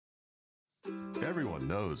Everyone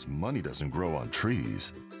knows money doesn't grow on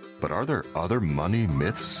trees, but are there other money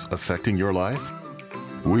myths affecting your life?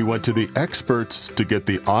 We went to the experts to get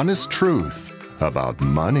the honest truth about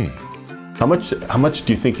money. How much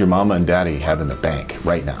do you think your mama and daddy have in the bank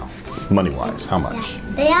right now, money-wise? How much?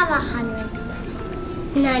 They have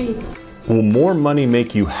 100. None. Will more money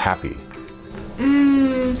make you happy?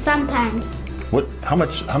 Sometimes. How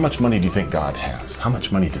much money do you think God has? How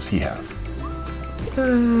much money does he have?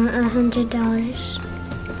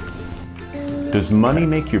 $100. Does money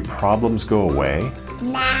make your problems go away?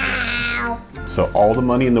 No. So all the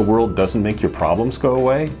money in the world doesn't make your problems go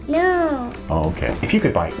away? No. Oh, okay. If you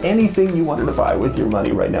could buy anything you wanted to buy with your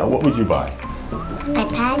money right now, what would you buy?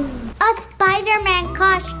 iPad. A Spider-Man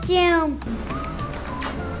costume.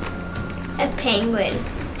 A penguin.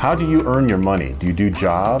 How do you earn your money? Do you do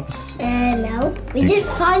jobs? No. We just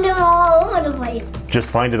find them all over the place. Just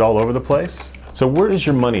find it all over the place? So where is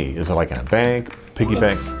your money? Is it like in a bank, piggy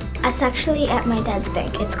bank? It's actually at my dad's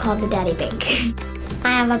bank. It's called the Daddy Bank. I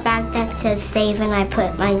have a bag that says save, and I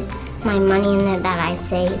put my money in there that I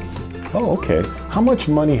save. Oh, okay. How much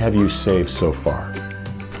money have you saved so far?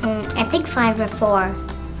 I think 5 or 4.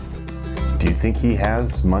 Do you think he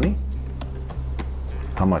has money?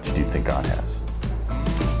 How much do you think God has?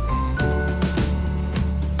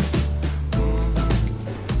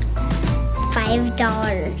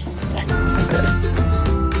 $5.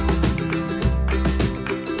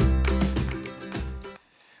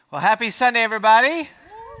 Well, happy Sunday, everybody.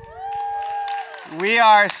 We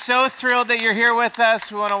are so thrilled that you're here with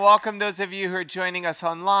us. We want to welcome those of you who are joining us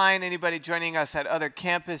online, anybody joining us at other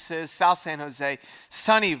campuses, South San Jose,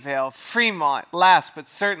 Sunnyvale, Fremont, last but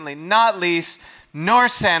certainly not least,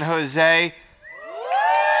 North San Jose.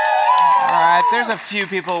 All right, there's a few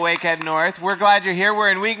people awake at North. We're glad you're here.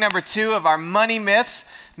 We're in week number 2 of our Money Myths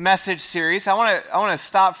message series. I want to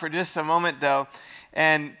stop for just a moment, though,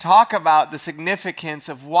 and talk about the significance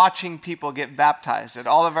of watching people get baptized at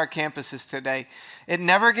all of our campuses today. It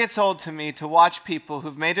never gets old to me to watch people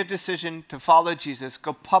who've made a decision to follow Jesus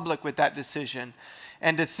go public with that decision,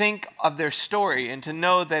 and to think of their story and to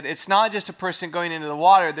know that it's not just a person going into the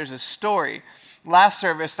water, there's a story. Last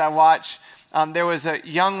service I watched, there was a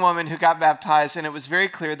young woman who got baptized, and it was very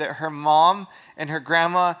clear that her mom and her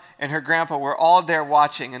grandma and her grandpa were all there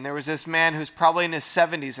watching. And there was this man who's probably in his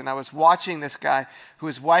 70s, and I was watching this guy who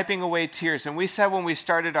was wiping away tears. And we said when we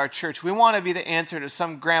started our church, we want to be the answer to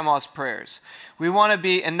some grandma's prayers. We want to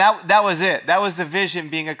be, and that was it. That was the vision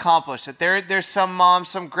being accomplished, that there's some mom,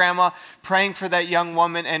 some grandma praying for that young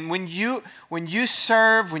woman. And when you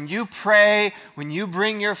serve, when you pray, when you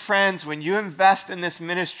bring your friends, when you invest in this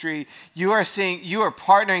ministry, you are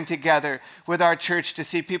partnering together with our church to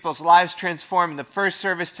see people's lives transformed. In the first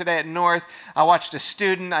service today at North, I watched a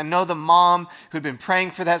student. I know the mom who'd been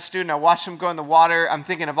praying for that student. I watched him go in the water. I'm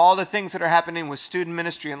thinking of all the things that are happening with student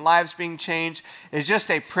ministry and lives being changed. It's just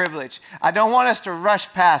a privilege. I don't want us to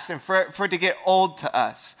rush past and for it to get old to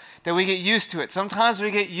us, that we get used to it. Sometimes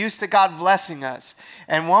we get used to God blessing us.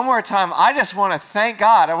 And one more time, I just want to thank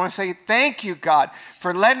God. I want to say thank you, God,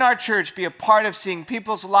 for letting our church be a part of seeing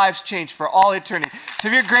people's lives change for all eternity. So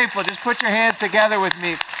if you're grateful, just put your hands together with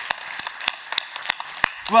me.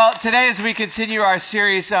 Well, today as we continue our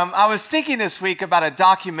series, I was thinking this week about a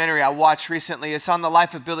documentary I watched recently. It's on the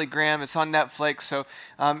life of Billy Graham. It's on Netflix, so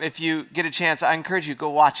if you get a chance, I encourage you to go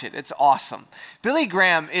watch it. It's awesome. Billy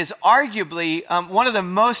Graham is arguably one of the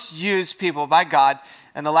most used people by God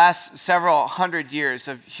in the last several hundred years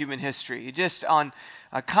of human history. Just on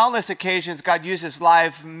countless occasions, God used his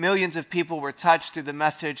life. Millions of people were touched through the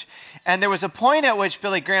message. And there was a point at which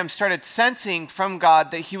Billy Graham started sensing from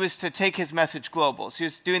God that he was to take his message global. So he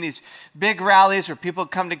was doing these big rallies where people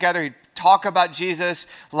would come together. He'd talk about Jesus,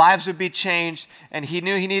 lives would be changed, and he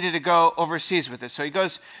knew he needed to go overseas with it. So he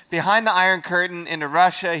goes behind the Iron Curtain into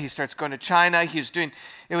Russia. He starts going to China.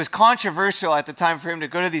 It was controversial at the time for him to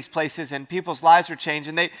go to these places, and people's lives were changed.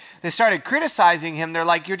 And they started criticizing him. They're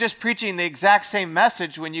like, you're just preaching the exact same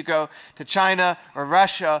message when you go to China or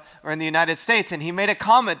Russia or in the United States. And he made a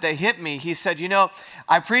comment that hit me. He said,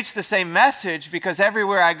 I preach the same message because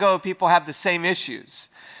everywhere I go, people have the same issues.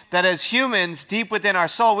 That as humans, deep within our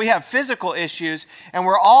soul, we have physical issues, and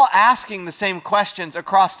we're all asking the same questions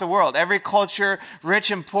across the world. Every culture,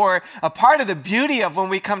 rich and poor. A part of the beauty of when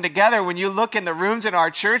we come together, when you look in the rooms in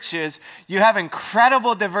our churches, you have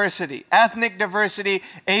incredible diversity, ethnic diversity,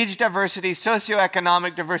 age diversity,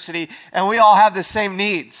 socioeconomic diversity, and we all have the same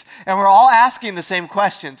needs. And we're all asking the same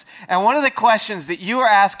questions. And one of the questions that you are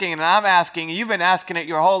asking and I'm asking, and you've been asking it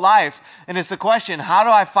your whole life, and it's the question, how do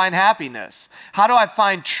I find happiness? How do I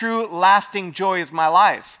find true lasting joy is my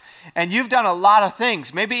life. And you've done a lot of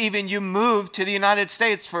things. Maybe even you moved to the United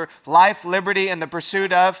States for life, liberty, and the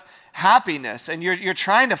pursuit of happiness. And you're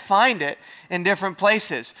trying to find it in different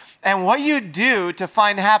places. And what you do to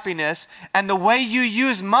find happiness and the way you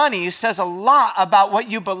use money says a lot about what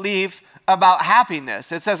you believe about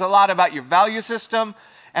happiness. It says a lot about your value system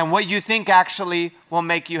and what you think actually will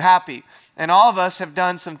make you happy. And all of us have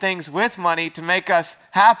done some things with money to make us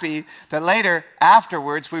happy that later,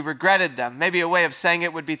 afterwards, we regretted them. Maybe a way of saying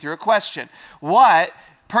it would be through a question. What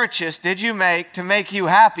purchase did you make to make you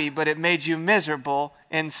happy, but it made you miserable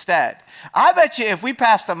instead? I bet you if we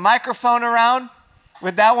passed the microphone around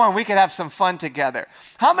with that one, we could have some fun together.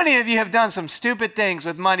 How many of you have done some stupid things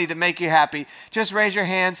with money to make you happy? Just raise your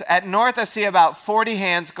hands. At North, I see about 40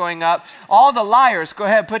 hands going up. All the liars, go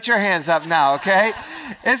ahead, put your hands up now, okay?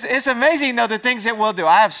 It's amazing, though, the things that we'll do.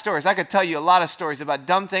 I have stories. I could tell you a lot of stories about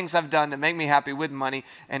dumb things I've done to make me happy with money,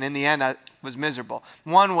 and in the end, I was miserable.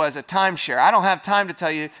 One was a timeshare. I don't have time to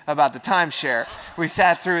tell you about the timeshare. We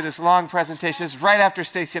sat through this long presentation. This is right after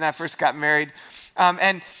Stacy and I first got married.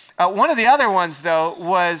 One of the other ones, though,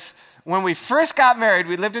 was when we first got married.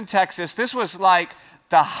 We lived in Texas. This was like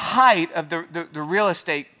the height of the real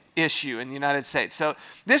estate issue in the United States. So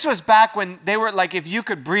this was back when they were like, if you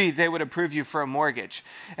could breathe, they would approve you for a mortgage.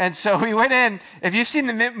 And so we went in. If you've seen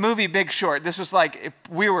the movie Big Short, this was like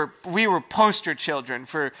we were poster children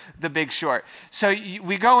for the Big Short. So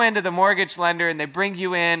we go into the mortgage lender and they bring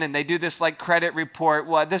you in and they do this like credit report.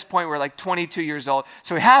 Well, at this point we're like 22 years old,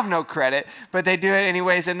 so we have no credit, but they do it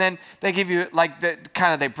anyways. And then they give you like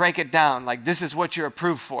they break it down, like this is what you're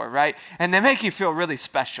approved for, right? And they make you feel really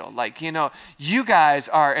special, like you guys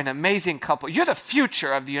are an amazing couple. You're the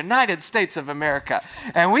future of the United States of America.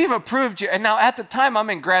 And we've approved you. And now at the time I'm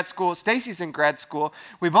in grad school, Stacy's in grad school.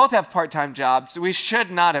 We both have part-time jobs. We should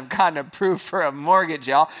not have gotten approved for a mortgage,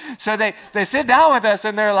 y'all. So they sit down with us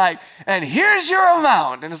and they're like, and here's your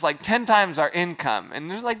amount. And it's like 10 times our income. And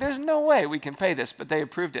there's no way we can pay this, but they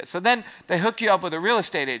approved it. So then they hook you up with a real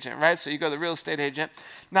estate agent, right? So you go to the real estate agent.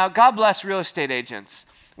 Now, God bless real estate agents.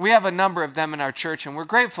 We have a number of them in our church, and we're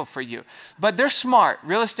grateful for you. But they're smart.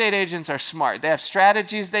 Real estate agents are smart. They have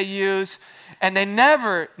strategies they use, and they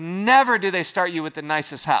never do they start you with the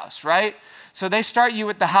nicest house, right? So they start you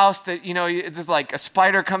with the house that, there's like a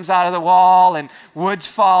spider comes out of the wall, and wood's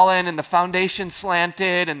fallen, and the foundation's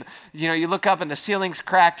slanted, and, you look up and the ceiling's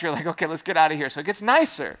cracked. You're like, okay, let's get out of here. So it gets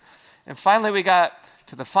nicer. And finally we got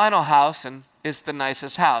to the final house, and it's the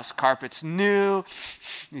nicest house. Carpet's new.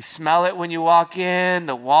 You smell it when you walk in.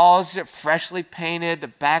 The walls are freshly painted. The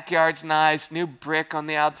backyard's nice. New brick on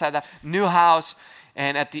the outside. New house.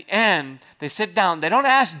 And at the end, they sit down. They don't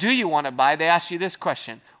ask, do you want to buy? They ask you this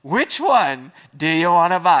question. Which one do you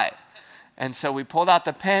want to buy? And so we pulled out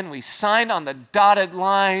the pen. We signed on the dotted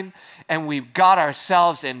line. And we got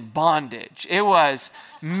ourselves in bondage. It was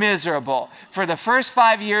miserable. For the first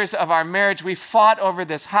 5 years of our marriage, we fought over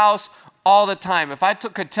this house all the time. If I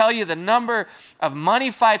could tell you the number of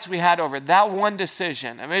money fights we had over that one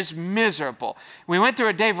decision, I mean, it's miserable. We went through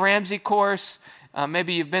a Dave Ramsey course.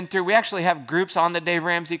 Maybe you've been through. We actually have groups on the Dave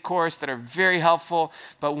Ramsey course that are very helpful.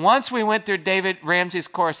 But once we went through David Ramsey's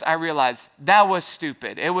course, I realized that was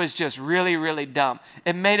stupid. It was just really, really dumb.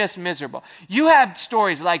 It made us miserable. You have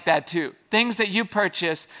stories like that too. Things that you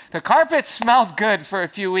purchased. The carpet smelled good for a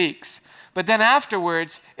few weeks, but then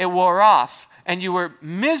afterwards it wore off. And you were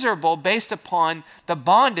miserable based upon the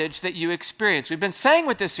bondage that you experienced. We've been saying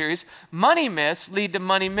with this series, money myths lead to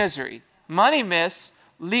money misery. Money myths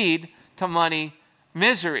lead to money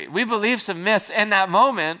misery. We believed some myths in that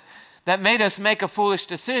moment that made us make a foolish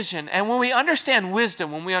decision. And when we understand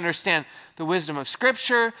wisdom, when we understand the wisdom of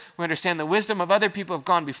Scripture, we understand the wisdom of other people who have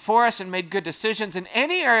gone before us and made good decisions in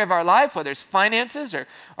any area of our life, whether it's finances or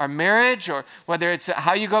our marriage, or whether it's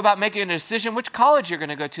how you go about making a decision, which college you're going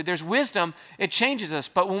to go to. There's wisdom. It changes us.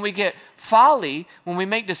 But when we get folly, when we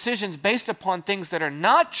make decisions based upon things that are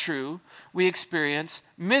not true, we experience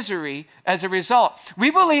misery as a result. We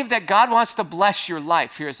believe that God wants to bless your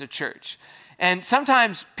life here as a church. And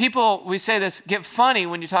sometimes people, we say this, get funny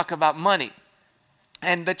when you talk about money.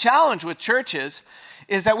 And the challenge with churches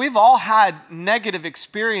is that we've all had negative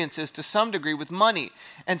experiences to some degree with money.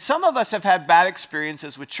 And some of us have had bad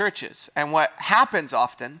experiences with churches. And what happens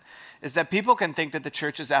often is that people can think that the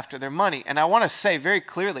church is after their money. And I want to say very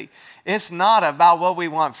clearly, it's not about what we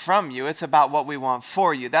want from you. It's about what we want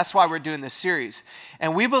for you. That's why we're doing this series.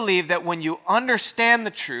 And we believe that when you understand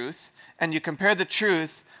the truth and you compare the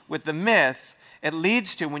truth with the myth, it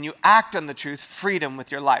leads to, when you act on the truth, freedom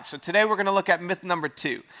with your life. So today we're going to look at myth number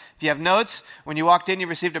 2. If you have notes, when you walked in, you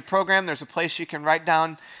received a program, there's a place you can write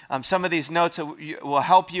down some of these notes that will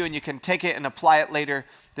help you, and you can take it and apply it later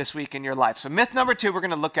this week in your life. So myth number 2 we're going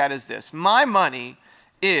to look at is this: my money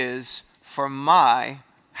is for my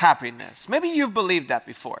happiness. Maybe you've believed that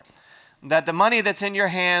before, that the money that's in your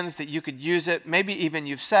hands, that you could use it. Maybe even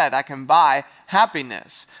you've said, I can buy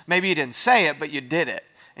happiness. Maybe you didn't say it, but you did it.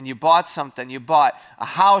 And you bought something. You bought a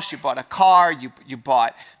house, you bought a car, you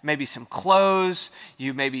bought maybe some clothes,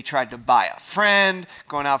 you maybe tried to buy a friend,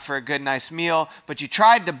 going out for a good, nice meal, but you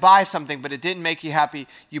tried to buy something, but it didn't make you happy.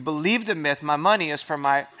 You believe the myth, my money is for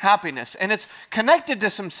my happiness. And it's connected to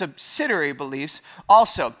some subsidiary beliefs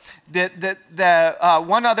also. The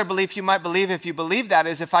one other belief you might believe, if you believe that,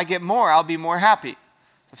 is if I get more, I'll be more happy.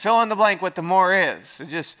 So fill in the blank what the more is. So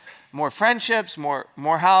just more friendships, more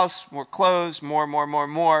house, more clothes,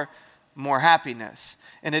 more happiness.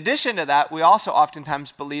 In addition to that, we also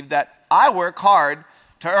oftentimes believe that I work hard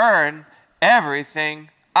to earn everything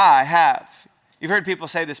I have. You've heard people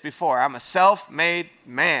say this before. I'm a self-made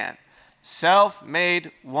man,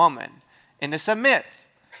 self-made woman. And it's a myth.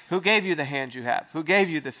 Who gave you the hands you have? Who gave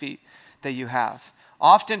you the feet that you have?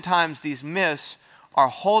 Oftentimes, these myths are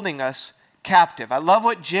holding us captive. I love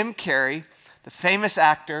what Jim Carrey, the famous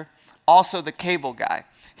actor, also the cable guy,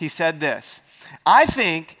 he said this: I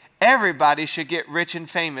think everybody should get rich and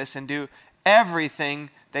famous and do everything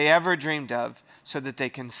they ever dreamed of so that they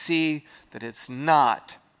can see that it's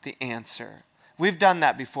not the answer. We've done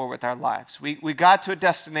that before with our lives. We got to a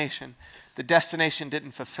destination. The destination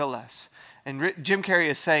didn't fulfill us. And Jim Carrey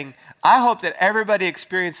is saying, I hope that everybody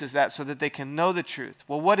experiences that so that they can know the truth.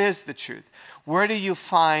 Well, what is the truth? Where do you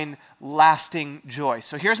find lasting joy?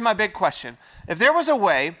 So here's my big question. If there was a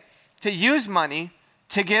way to use money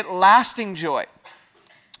to get lasting joy,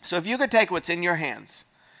 so if you could take what's in your hands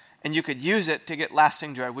and you could use it to get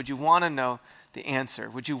lasting joy, would you want to know the answer?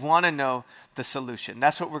 Would you want to know the solution?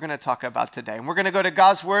 That's what we're going to talk about today. And we're going to go to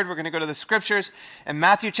God's Word. We're going to go to the Scriptures and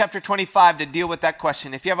Matthew chapter 25 to deal with that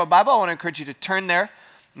question. If you have a Bible, I want to encourage you to turn there.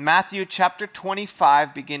 Matthew chapter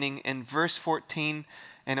 25, beginning in verse 14,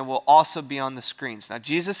 and it will also be on the screens. Now,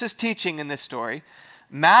 Jesus is teaching in this story.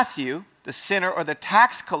 Matthew, the sinner or the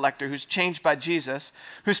tax collector who's changed by Jesus,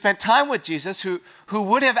 who spent time with Jesus, who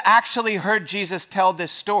would have actually heard Jesus tell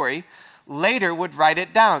this story, later would write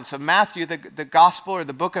it down. So Matthew, the gospel or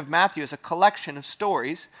the book of Matthew, is a collection of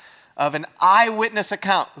stories of an eyewitness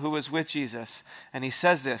account who was with Jesus. And he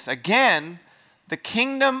says this: again, the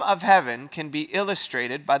kingdom of heaven can be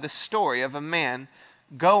illustrated by the story of a man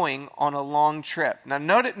going on a long trip. Now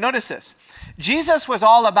notice this. Jesus was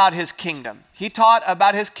all about his kingdom. He taught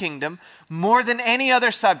about his kingdom more than any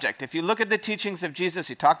other subject. If you look at the teachings of Jesus,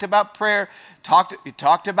 he talked about prayer, he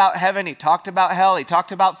talked about heaven, he talked about hell, he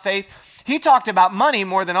talked about faith. He talked about money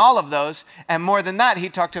more than all of those, and more than that, he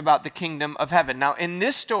talked about the kingdom of heaven. Now, in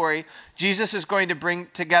this story, Jesus is going to bring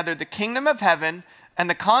together the kingdom of heaven and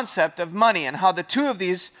the concept of money and how the two of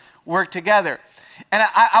these work together. And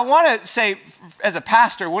I want to say, as a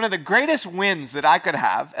pastor, one of the greatest wins that I could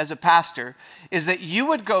have as a pastor is that you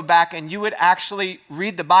would go back and you would actually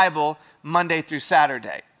read the Bible Monday through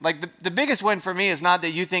Saturday. Like the biggest win for me is not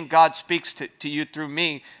that you think God speaks to you through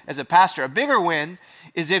me as a pastor. A bigger win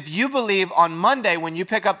is if you believe on Monday when you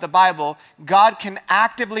pick up the Bible, God can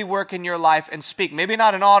actively work in your life and speak. Maybe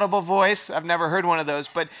not an audible voice, I've never heard one of those,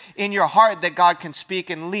 but in your heart that God can speak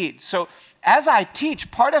and lead. So as I teach,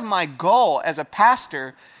 part of my goal as a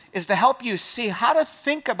pastor is to help you see how to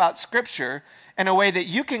think about Scripture in a way that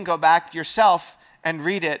you can go back yourself and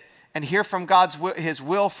read it and hear from His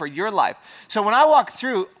will for your life. So when I walk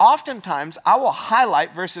through, oftentimes I will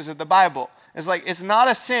highlight verses of the Bible. It's not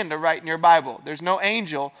a sin to write in your Bible. There's no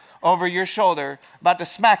angel over your shoulder about to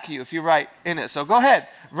smack you if you write in it. So go ahead,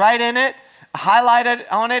 write in it, highlight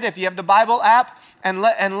it on it if you have the Bible app, and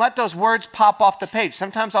let those words pop off the page.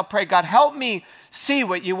 Sometimes I'll pray, God, help me see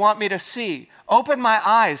what you want me to see. Open my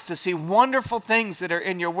eyes to see wonderful things that are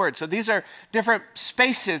in your word. So these are different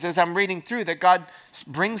spaces as I'm reading through that God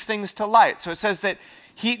brings things to light. So it says that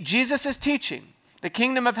Jesus is teaching. The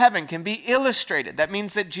kingdom of heaven can be illustrated. That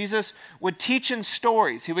means that Jesus would teach in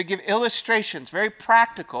stories. He would give illustrations, very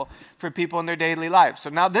practical for people in their daily lives. So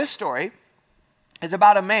now this story is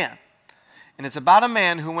about a man. And it's about a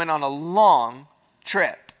man who went on a long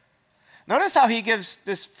trip. Notice how he gives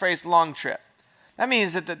this phrase, long trip. That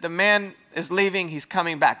means that the man is leaving, he's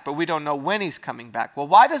coming back, but we don't know when he's coming back. Well,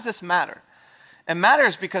 why does this matter? It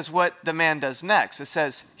matters because what the man does next. It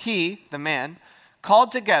says, he, the man,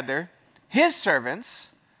 called together his servants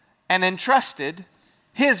and entrusted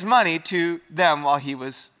his money to them while he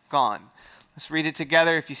was gone. Let's read it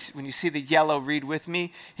together. When you see the yellow, read with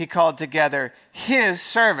me. He called together his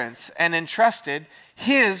servants and entrusted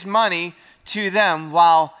his money to them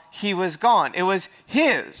while he was gone. It was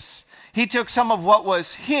his. He took some of what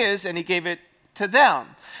was his and he gave it to them.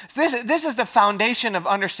 So this is the foundation of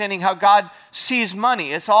understanding how God sees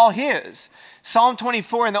money. It's all his. Psalm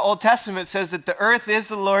 24 in the Old Testament says that the earth is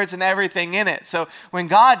the Lord's and everything in it. So when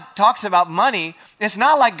God talks about money, it's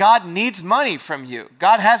not like God needs money from you.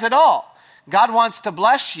 God has it all. God wants to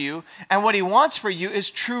bless you, and what he wants for you is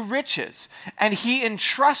true riches. And he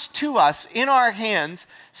entrusts to us in our hands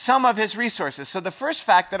some of his resources. So the first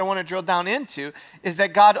fact that I want to drill down into is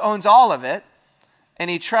that God owns all of it, and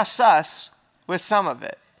he trusts us with some of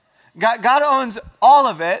it. God owns all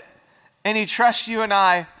of it, and he trusts you and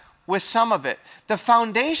I with some of it. The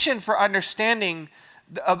foundation for understanding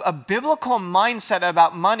a biblical mindset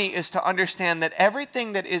about money is to understand that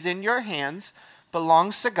everything that is in your hands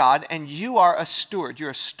belongs to God, and you are a steward. You're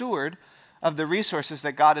a steward of the resources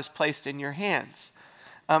that God has placed in your hands.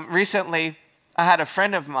 Recently, I had a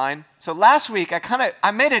friend of mine. So last week,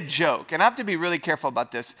 I made a joke, and I have to be really careful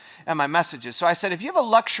about this in my messages. So I said, if you have a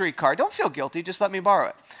luxury car, don't feel guilty, just let me borrow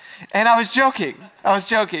it. And I was joking.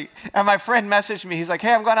 And my friend messaged me. He's like,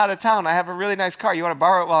 hey, I'm going out of town. I have a really nice car. You want to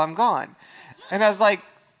borrow it while I'm gone? And I was like,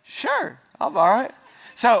 sure, I'll borrow it.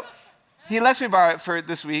 So he lets me borrow it for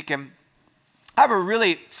this week, and I have a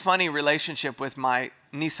really funny relationship with my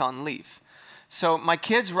Nissan Leaf. So my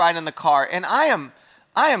kids ride in the car, and I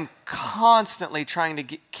am constantly trying to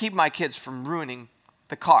keep my kids from ruining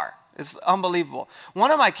the car. It's unbelievable.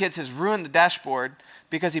 One of my kids has ruined the dashboard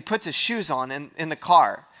because he puts his shoes on in the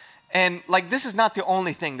car. And this is not the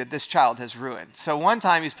only thing that this child has ruined. So one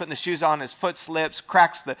time he's putting the shoes on, his foot slips,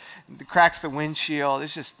 cracks the windshield.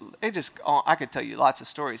 I could tell you lots of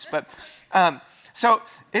stories. But so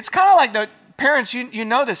it's kind of like the parents, you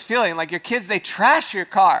know this feeling, like your kids, they trash your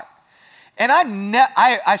car. And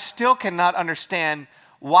I still cannot understand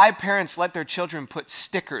why parents let their children put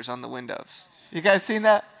stickers on the windows. You guys seen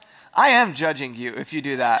that? I am judging you if you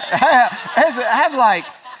do that. I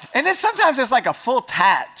have sometimes it's like a full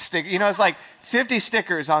tat sticker. It's like 50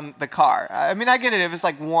 stickers on the car. I mean, I get it if it's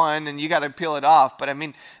like one and you got to peel it off. But I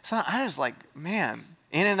mean, I was like, man,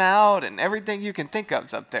 In and Out and everything you can think of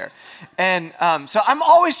is up there. And so I'm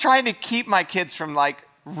always trying to keep my kids from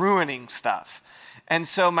ruining stuff. And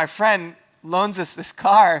so my friend loans us this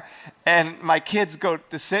car, and my kids go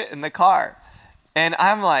to sit in the car. And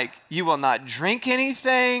I'm like, you will not drink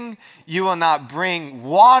anything. You will not bring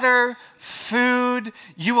water, food.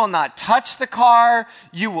 You will not touch the car.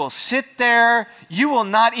 You will sit there. You will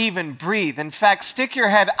not even breathe. In fact, stick your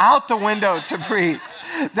head out the window to breathe.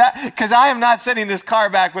 Because I am not sending this car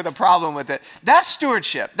back with a problem with it. That's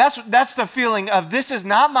stewardship. That's the feeling of this is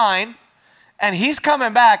not mine. And he's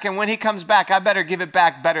coming back, and when he comes back, I better give it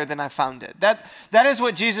back better than I found it. That is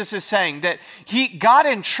what Jesus is saying, that God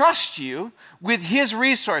entrusts you with his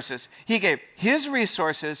resources. He gave his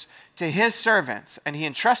resources to his servants, and he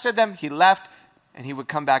entrusted them, he left, and he would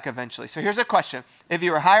come back eventually. So here's a question. If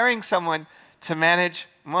you were hiring someone to manage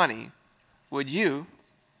money, would you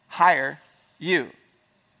hire you?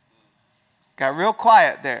 Got real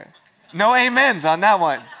quiet there. No amens on that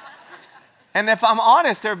one. And if I'm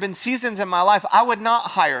honest, there have been seasons in my life I would not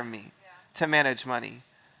hire me to manage money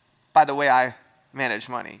by the way I manage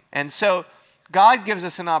money. And so God gives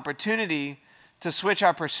us an opportunity to switch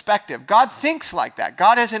our perspective. God thinks like that.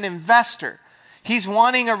 God is an investor. He's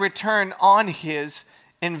wanting a return on his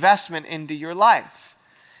investment into your life.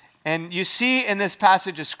 And you see in this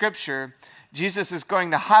passage of scripture, Jesus is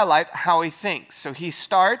going to highlight how he thinks. So he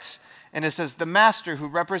starts, and it says, the master who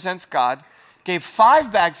represents God gave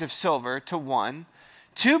 5 bags of silver to one,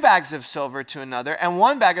 2 bags of silver to another, and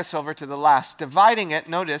 1 bag of silver to the last, dividing it,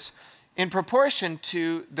 notice, in proportion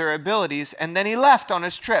to their abilities, and then he left on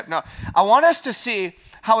his trip. Now, I want us to see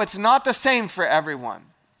how it's not the same for everyone.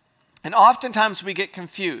 And oftentimes we get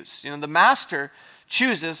confused. The master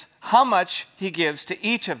chooses how much he gives to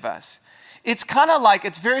each of us. It's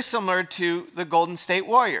it's very similar to the Golden State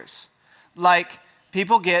Warriors.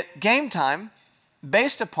 People get game time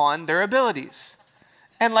based upon their abilities.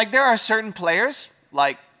 And there are certain players,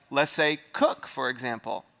 let's say Cook, for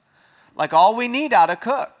example. All we need out of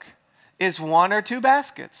Cook is 1 or 2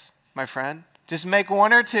 baskets, my friend. Just make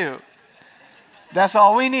 1 or 2. That's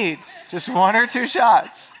all we need, just 1 or 2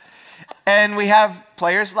 shots. And we have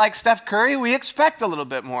players like Steph Curry, we expect a little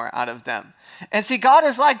bit more out of them. And see, God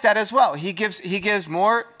is like that as well. He gives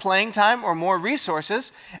more playing time or more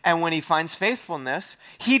resources, and when he finds faithfulness,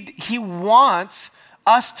 he wants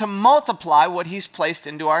us to multiply what he's placed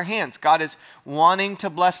into our hands. God is wanting to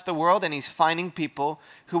bless the world, and he's finding people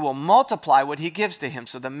who will multiply what he gives to him.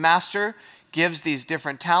 So the master gives these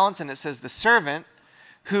different talents, and it says the servant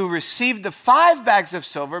who received the 5 bags of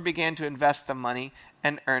silver began to invest the money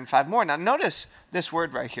and earn 5 more. Now notice this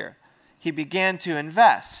word right here. He began to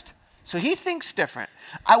invest. So he thinks different.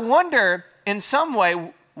 I wonder in some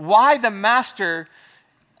way why the master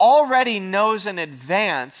already knows in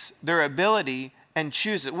advance their ability and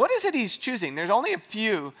chooses. What is it he's choosing? There's only a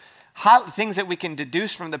few things that we can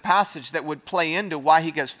deduce from the passage that would play into why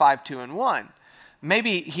he gives 5, 2, and 1.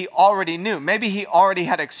 Maybe he already knew. Maybe he already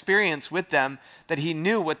had experience with them that he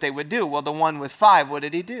knew what they would do. Well, the one with 5, what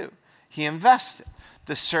did he do? He invested.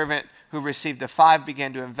 The servant who received the 5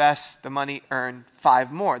 began to invest the money, earned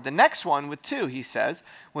 5 more. The next one with 2, he says,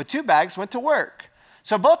 with 2 bags went to work.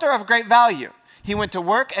 So both are of great value. He went to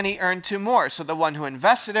work and he earned 2 more. So the one who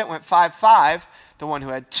invested it went 5, 5. The one who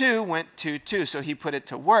had 2 went 2, 2. So he put it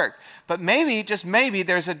to work. But maybe, just maybe,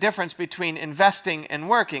 there's a difference between investing and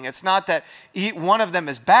working. It's not that one of them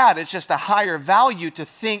is bad. It's just a higher value to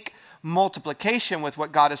think multiplication with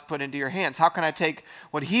what God has put into your hands. How can I take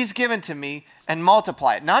what he's given to me and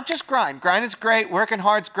multiply it? Not just grind. Grind is great. Working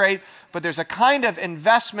hard's great. But there's a kind of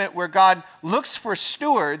investment where God looks for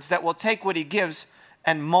stewards that will take what he gives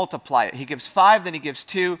and multiply it. He gives 5, then he gives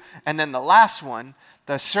 2, and then the last one,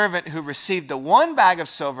 the servant who received the 1 bag of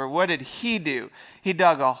silver, what did he do? He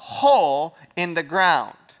dug a hole in the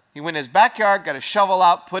ground. He went in his backyard, got a shovel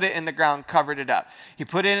out, put it in the ground, covered it up. He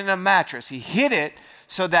put it in a mattress. He hid it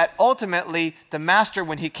so that ultimately the master,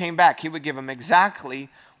 when he came back, he would give him exactly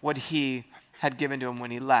what he had given to him when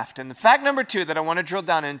he left. And the fact number 2 that I want to drill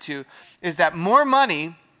down into is that more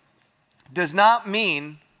money does not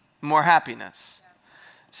mean more happiness.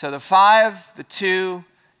 So the 5, the 2,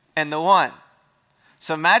 and the 1.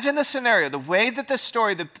 So imagine the scenario. The way that the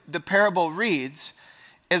story, the parable reads,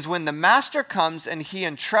 is when the master comes and he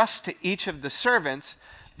entrusts to each of the servants,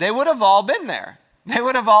 they would have all been there. They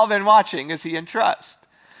would have all been watching as he entrusts.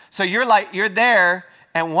 So you're there,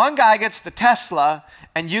 and one guy gets the Tesla,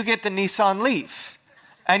 and you get the Nissan Leaf.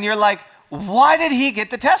 And you're like, why did he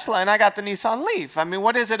get the Tesla and I got the Nissan Leaf? I mean,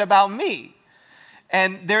 what is it about me?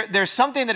 And there's something that